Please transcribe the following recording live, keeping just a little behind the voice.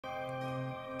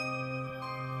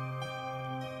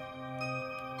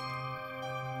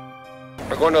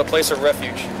We're going to a place of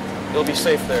refuge. You'll be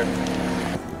safe there.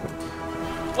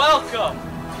 Welcome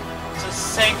to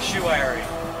Sanctuary.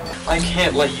 I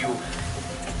can't let you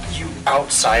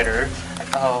outsider,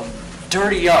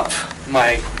 dirty up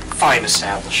my fine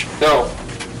establishment. No,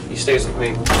 he stays with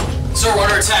me. Sir, we're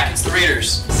under attack. It's the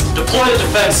raiders. Deploy the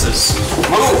defenses.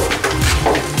 Move!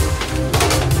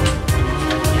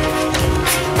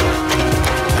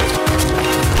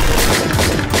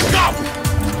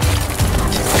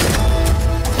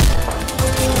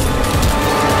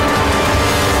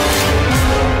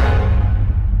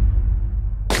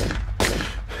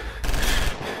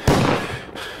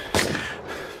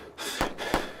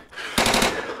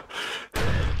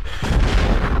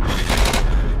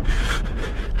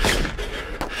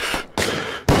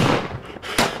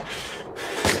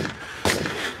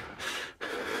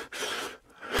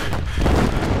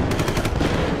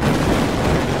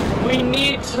 We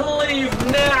need to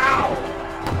leave now!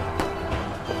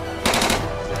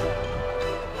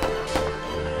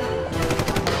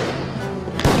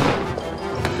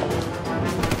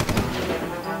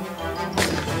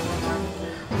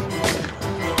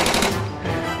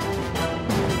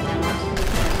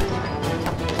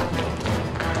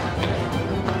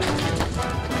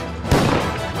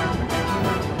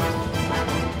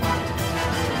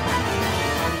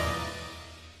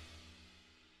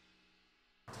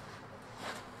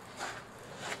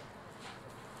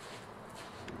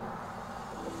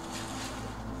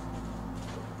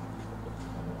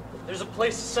 There's a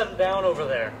place to set down over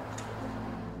there.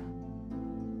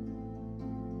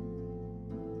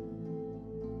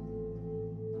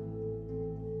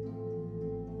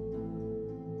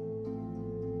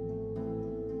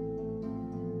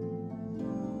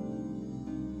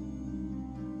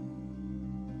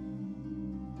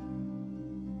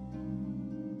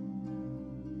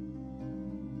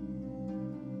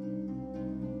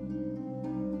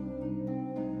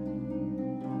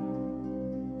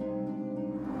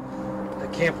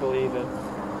 I can't believe it.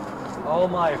 All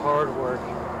my hard work,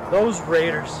 those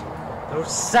raiders,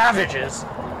 those savages,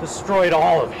 destroyed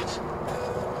all of it.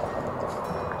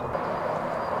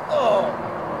 Oh!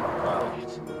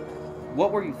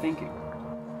 What were you thinking?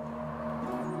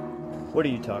 What are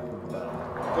you talking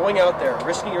about? Going out there,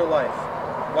 risking your life.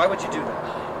 Why would you do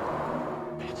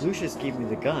that? Lucius gave me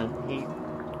the gun. He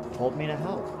told me to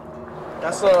help.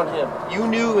 That's not on him. You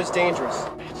knew it was dangerous.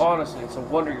 Honestly, it's a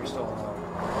wonder you're still alive.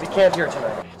 We camped here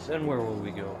tonight. Then where will we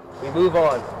go? We move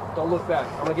on. Don't look back.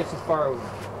 I'm gonna get some firewood.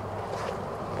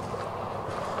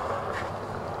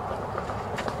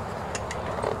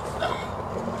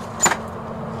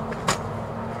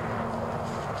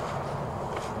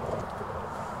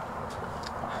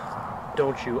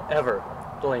 Don't you ever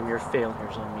blame your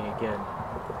failures on me again.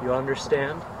 You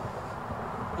understand?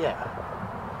 Yeah,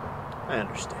 I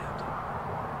understand.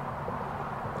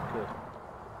 Good.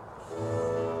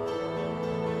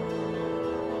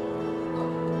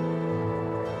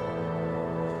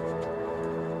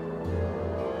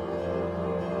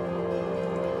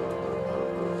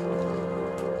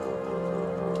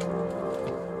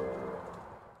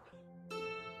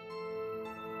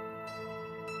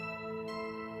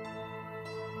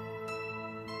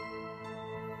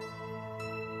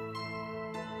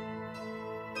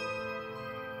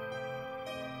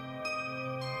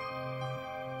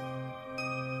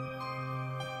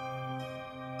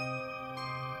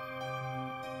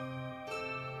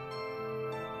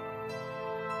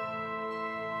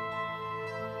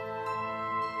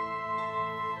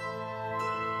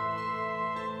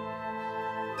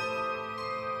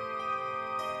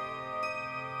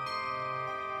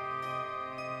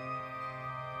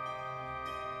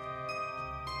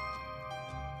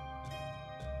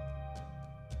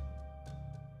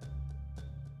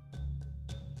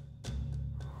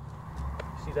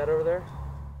 See that over there?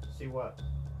 See what?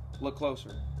 Look closer.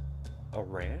 A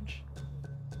ranch?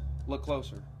 Look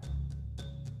closer.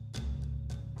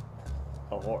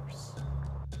 A horse.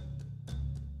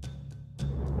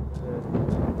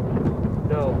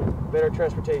 No, better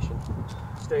transportation.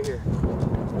 Stay here.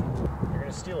 You're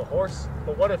gonna steal a horse?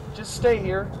 But what if... Just stay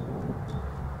here.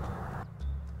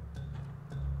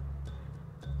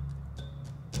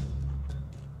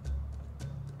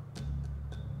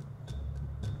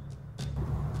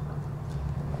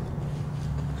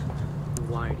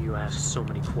 Why do you ask so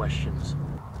many questions?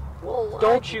 Well,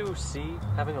 Don't you see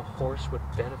having a horse would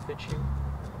benefit you?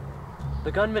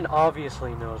 The gunman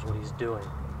obviously knows what he's doing.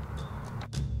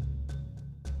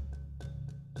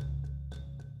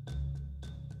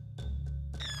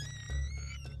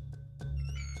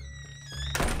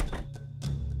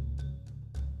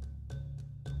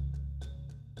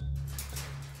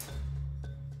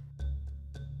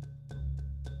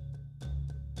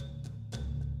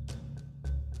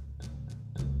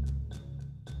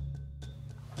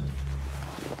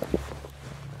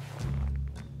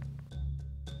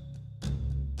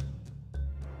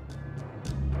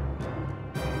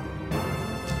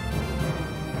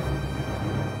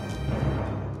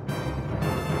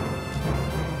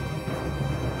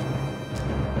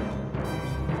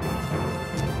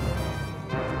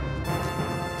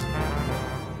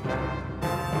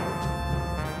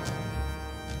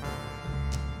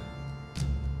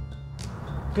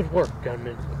 Good work,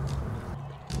 Gunman.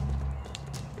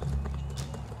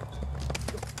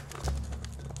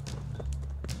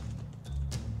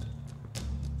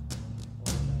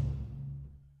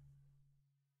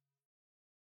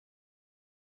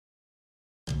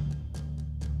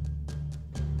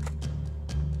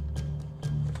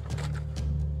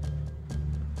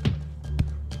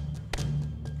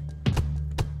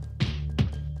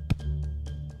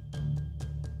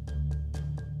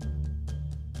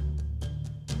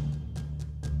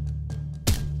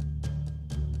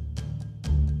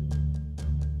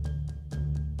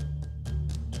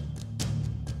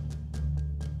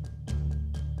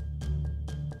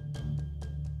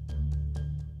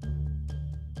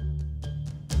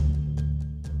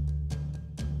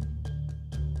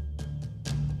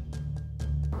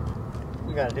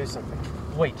 We gotta do something.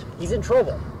 Wait, He's in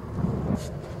trouble.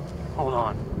 hold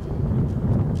on.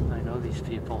 I know these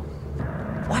people.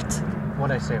 What?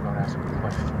 What'd I say about asking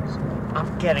questions?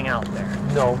 I'm getting out there.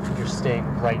 No, you're staying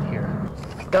right here.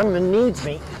 Gunman needs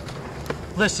me.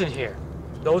 Listen here.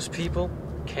 Those people,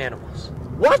 cannibals.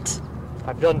 What?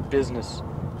 I've done business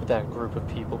with that group of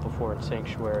people before in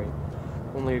Sanctuary.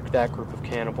 Only that group of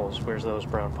cannibals wears those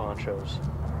brown ponchos.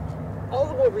 All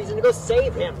the more reason to go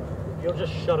save him. You'll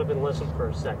just shut up and listen for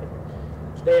a second.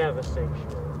 They have a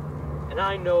sanctuary, and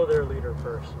I know their leader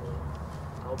personally.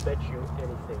 I'll bet you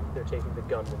anything they're taking the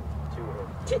gunman to him.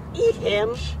 To eat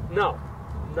him? No,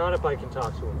 not if I can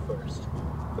talk to him first.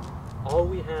 All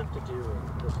we have to do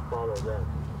is follow them.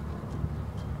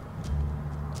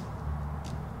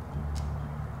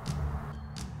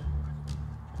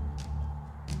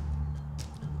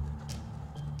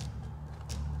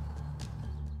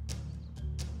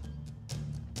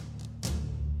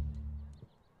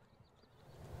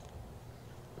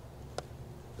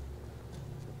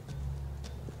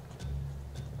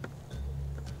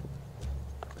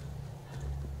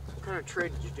 What kind of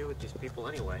trade did you do with these people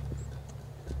anyway?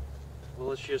 Well,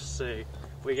 let's just say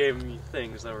we gave them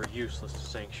things that were useless to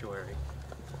Sanctuary.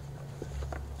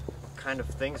 What kind of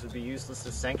things would be useless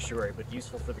to Sanctuary but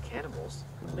useful for the cannibals?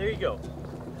 There you go.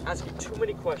 Asking too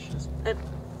many questions. And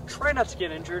try not to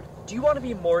get injured. Do you want to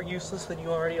be more useless than you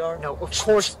already are? No, of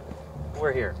course.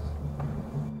 We're here.